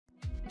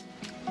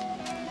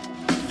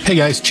Hey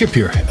guys, Chip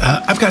here.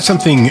 I've got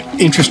something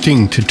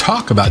interesting to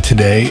talk about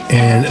today,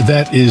 and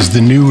that is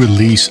the new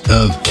release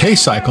of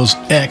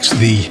K-CyclesX,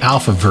 the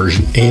alpha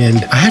version.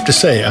 And I have to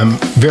say, I'm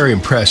very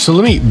impressed. So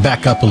let me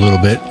back up a little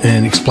bit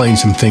and explain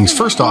some things.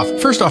 First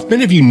off,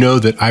 many of you know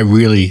that I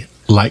really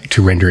like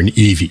to render in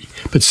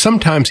EEVEE, but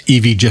sometimes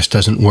EEVEE just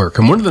doesn't work.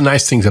 And one of the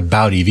nice things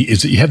about EEVEE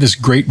is that you have this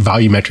great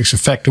volumetrics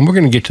effect, and we're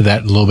going to get to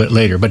that a little bit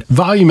later. But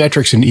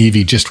volumetrics in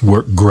EEVEE just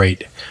work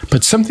great.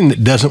 But something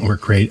that doesn't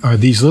work great are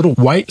these little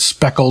white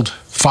speckled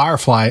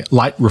firefly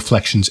light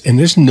reflections, and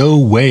there's no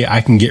way I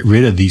can get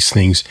rid of these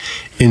things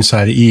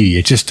inside of EEVEE.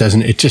 It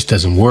just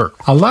doesn't work.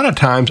 A lot of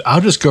times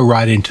I'll just go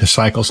right into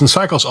Cycles, and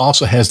Cycles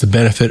also has the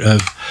benefit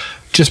of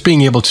just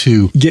being able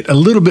to get a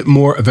little bit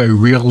more of a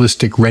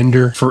realistic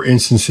render. For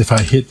instance, if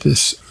I hit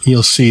this,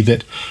 you'll see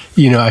that,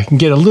 I can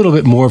get a little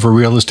bit more of a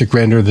realistic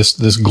render.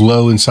 This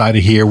glow inside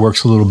of here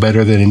works a little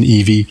better than in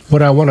EEVEE.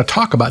 What I want to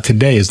talk about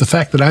today is the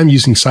fact that I'm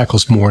using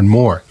Cycles more and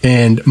more.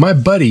 And my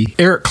buddy,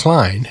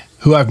 Klein,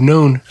 who I've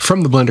known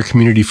from the Blender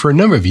community for a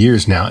number of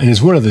years now, and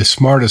is one of the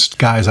smartest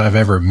guys I've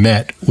ever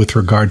met with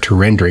regard to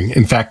rendering.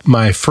 In fact,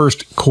 my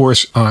first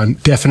course on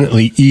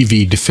definitely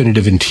EEVEE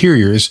Definitive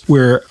Interiors,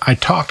 where I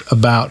talked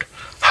about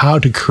how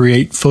to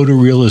create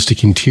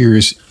photorealistic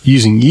interiors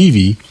using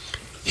EEVEE,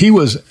 he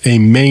was a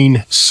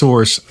main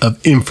source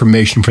of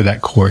information for that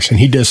course, and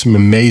he does some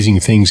amazing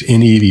things in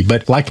EEVEE.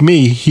 But like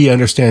me, he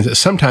understands that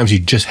sometimes you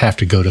just have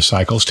to go to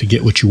Cycles to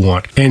get what you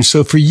want. And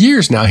so for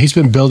years now, he's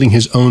been building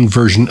his own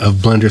version of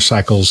Blender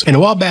Cycles. And a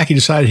while back, he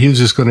decided he was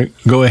just going to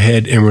go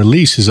ahead and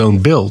release his own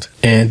build.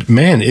 And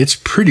man, it's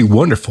pretty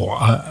wonderful.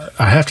 I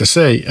have to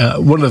say,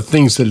 one of the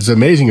things that is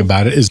amazing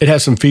about it is it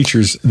has some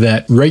features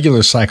that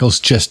regular Cycles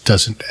just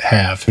doesn't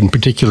have. In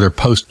particular,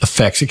 post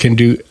effects. It can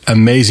do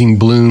amazing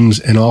blooms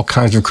and all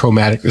kinds of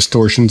chromatic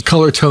distortions,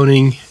 color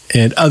toning,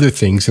 and other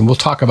things. And we'll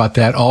talk about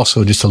that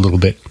also just a little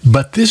bit.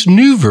 But this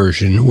new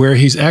version, where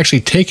he's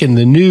actually taken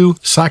the new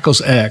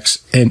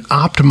CyclesX and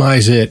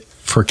optimized it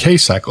for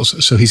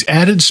K-Cycles. So he's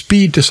added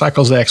speed to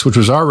CyclesX, which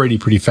was already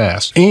pretty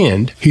fast,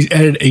 and he's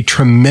added a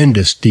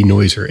tremendous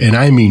denoiser, and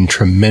I mean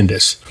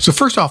tremendous. So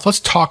first off, let's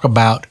talk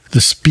about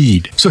the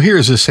speed. So here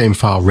is the same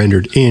file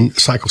rendered in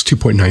Cycles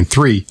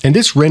 2.93, and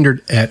it's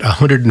rendered at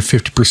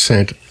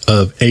 150%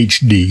 of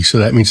HD. So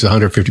that means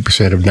 150%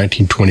 of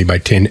 1920 by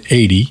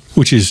 1080,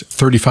 which is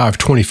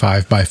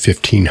 3525 by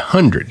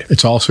 1500.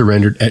 It's also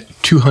rendered at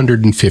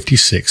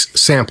 256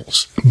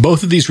 samples.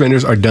 Both of these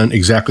renders are done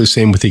exactly the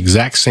same with the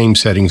exact same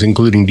settings,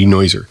 including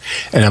denoiser.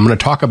 And I'm going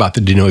to talk about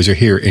the denoiser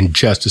here in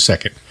just a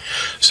second.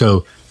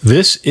 So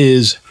this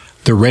is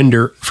the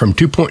render from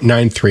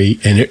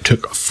 2.93, and it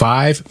took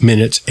 5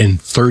 minutes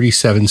and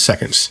 37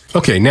 seconds.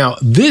 Okay, now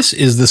this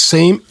is the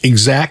same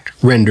exact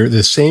render,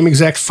 the same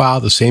exact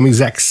file, the same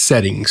exact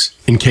settings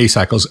in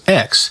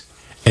K-CyclesX,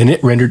 and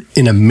it rendered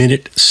in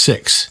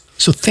 1:06.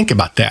 So think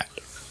about that.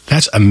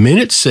 That's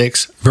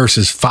 1:06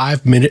 versus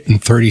 5 minutes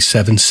and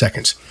 37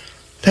 seconds.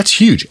 That's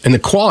huge, and the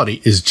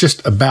quality is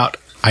just about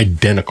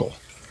identical.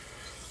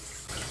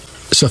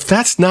 So if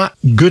that's not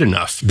good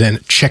enough,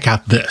 then check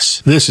out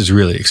this. This is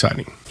really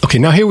exciting. Okay,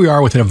 now here we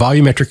are with a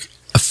volumetric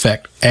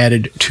effect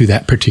added to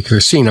that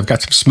particular scene. I've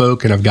got some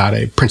smoke and I've got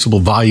a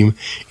principal volume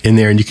in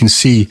there, and you can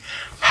see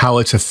how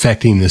it's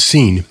affecting the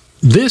scene.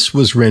 This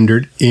was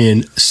rendered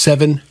in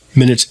 7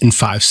 minutes and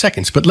 5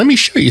 seconds, but let me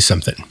show you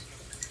something.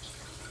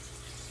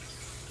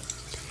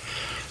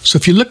 So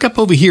if you look up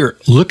over here,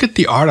 look at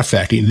the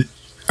artifacting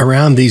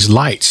around these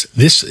lights.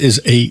 This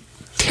is a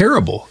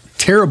terrible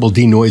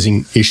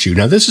denoising issue.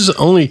 Now, this is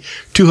only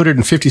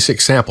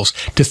 256 samples.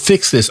 To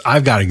fix this,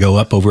 I've got to go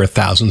up over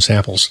 1,000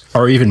 samples,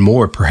 or even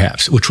more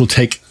perhaps, which will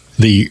take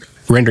the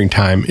rendering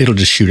time. It'll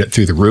just shoot it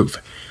through the roof.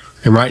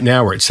 And right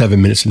now we're at 7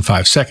 minutes and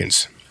 5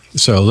 seconds.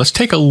 So let's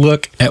take a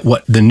look at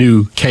what the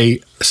new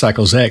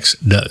K-CyclesX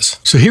does.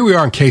 So here we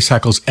are on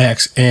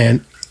K-CyclesX,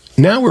 and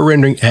now we're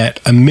rendering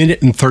at 1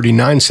 minute and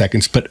 39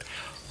 seconds, but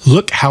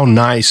look how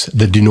nice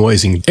the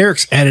denoising.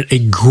 Eric's added a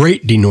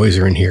great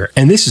denoiser in here,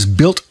 and this is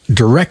built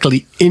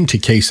directly into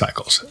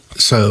K-Cycles.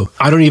 So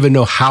I don't even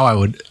know how I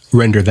would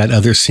render that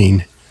other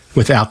scene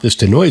without this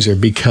denoiser,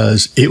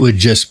 because it would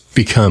just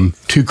become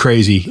too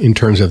crazy in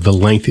terms of the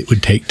length it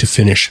would take to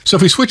finish. So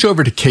if we switch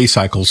over to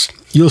K-Cycles,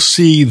 you'll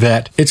see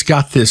that it's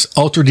got this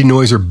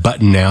Ultra-Denoiser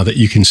button now that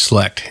you can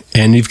select.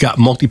 And you've got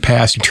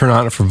multipass, you turn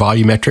on it for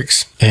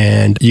volumetrics.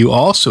 And you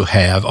also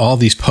have all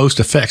these post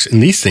effects.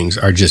 And these things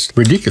are just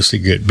ridiculously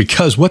good,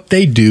 because what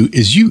they do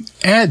is you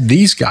add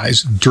these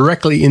guys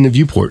directly in the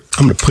viewport.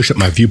 I'm going to push up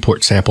my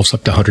viewport samples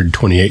up to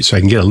 128 so I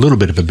can get a little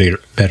bit of a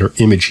better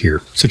image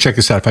here. So check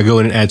this out. If I go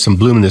in and add some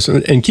bloom in this,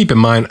 and keep in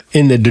mind,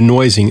 in the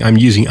denoising, I'm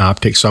using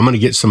Optix, so I'm going to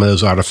get some of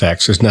those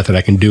artifacts. There's nothing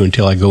I can do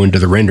until I go into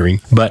the rendering.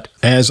 But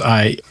as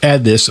I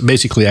add this,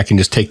 basically I can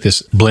just take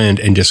this blend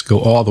and just go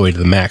all the way to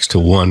the max to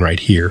 1 right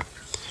here.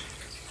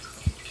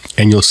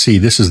 And you'll see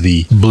this is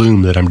the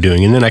bloom that I'm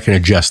doing. And then I can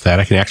adjust that.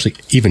 I can actually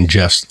even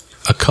adjust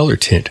a color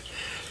tint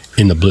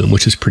in the bloom,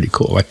 which is pretty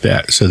cool, like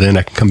that. So then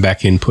I can come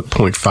back in, put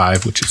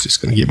 0.5, which is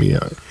just going to give me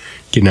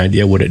get an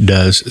idea what it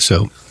does.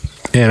 So,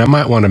 and I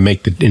might want to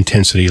make the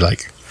intensity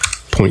like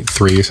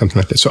 0.3 or something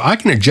like that. So I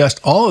can adjust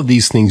all of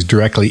these things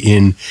directly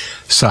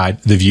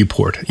inside the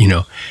viewport. You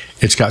know,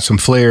 it's got some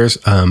flares.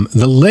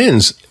 The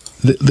lens,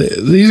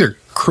 these are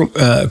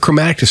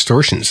chromatic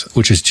distortions,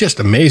 which is just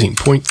amazing.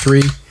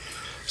 0.3.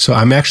 So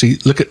I'm actually,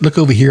 look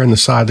over here on the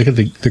side, look at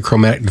the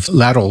chromatic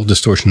lateral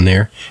distortion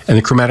there, and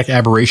the chromatic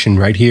aberration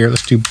right here.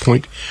 Let's do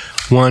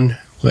 0.1.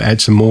 We'll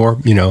add some more.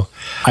 You know,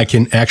 I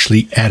can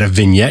actually add a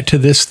vignette to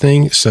this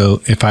thing.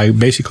 So if I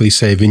basically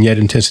say vignette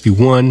intensity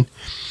 1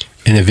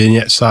 and a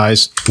vignette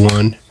size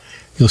 1,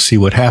 you'll see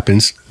what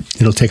happens.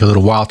 It'll take a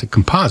little while to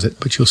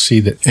composite, but you'll see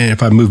that. And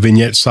if I move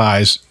vignette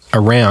size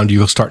around,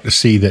 you'll start to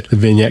see that the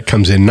vignette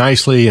comes in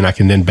nicely, and I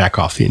can then back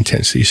off the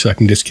intensity. So I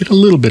can just get a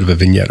little bit of a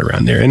vignette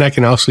around there. And I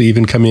can also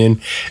even come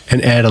in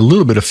and add a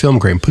little bit of film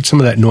grain, put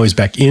some of that noise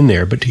back in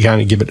there, but to kind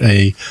of give it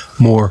a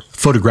more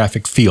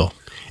photographic feel.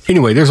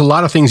 Anyway, there's a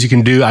lot of things you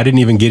can do. I didn't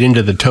even get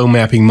into the tone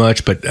mapping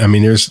much, but I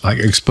mean, there's like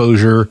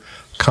exposure,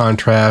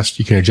 contrast.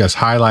 You can adjust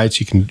highlights.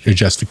 You can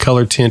adjust the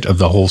color tint of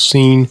the whole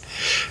scene.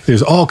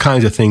 There's all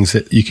kinds of things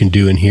that you can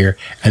do in here.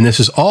 And this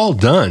is all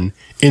done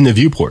in the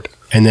viewport.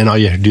 And then all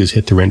you have to do is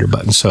hit the render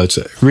button. So it's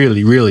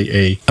really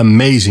a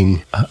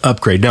amazing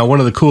upgrade. Now, one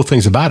of the cool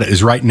things about it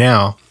is right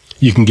now,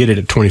 you can get it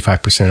at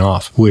 25%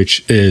 off,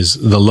 which is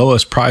the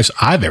lowest price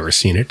I've ever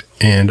seen it.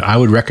 And I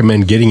would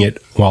recommend getting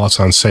it while it's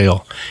on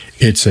sale.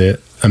 It's an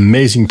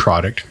amazing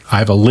product. I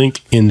have a link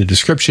in the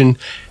description,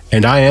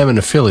 and I am an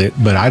affiliate,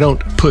 but I don't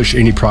push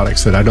any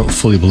products that I don't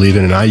fully believe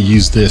in, and I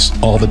use this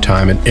all the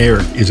time. And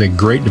Eric is a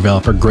great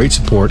developer, great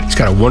support. He's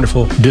got a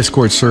wonderful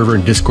Discord server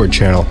and Discord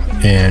channel,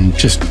 and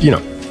just, you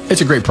know,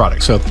 it's a great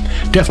product. So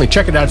definitely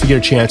check it out if you get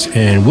a chance,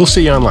 and we'll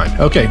see you online.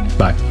 Okay,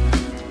 bye.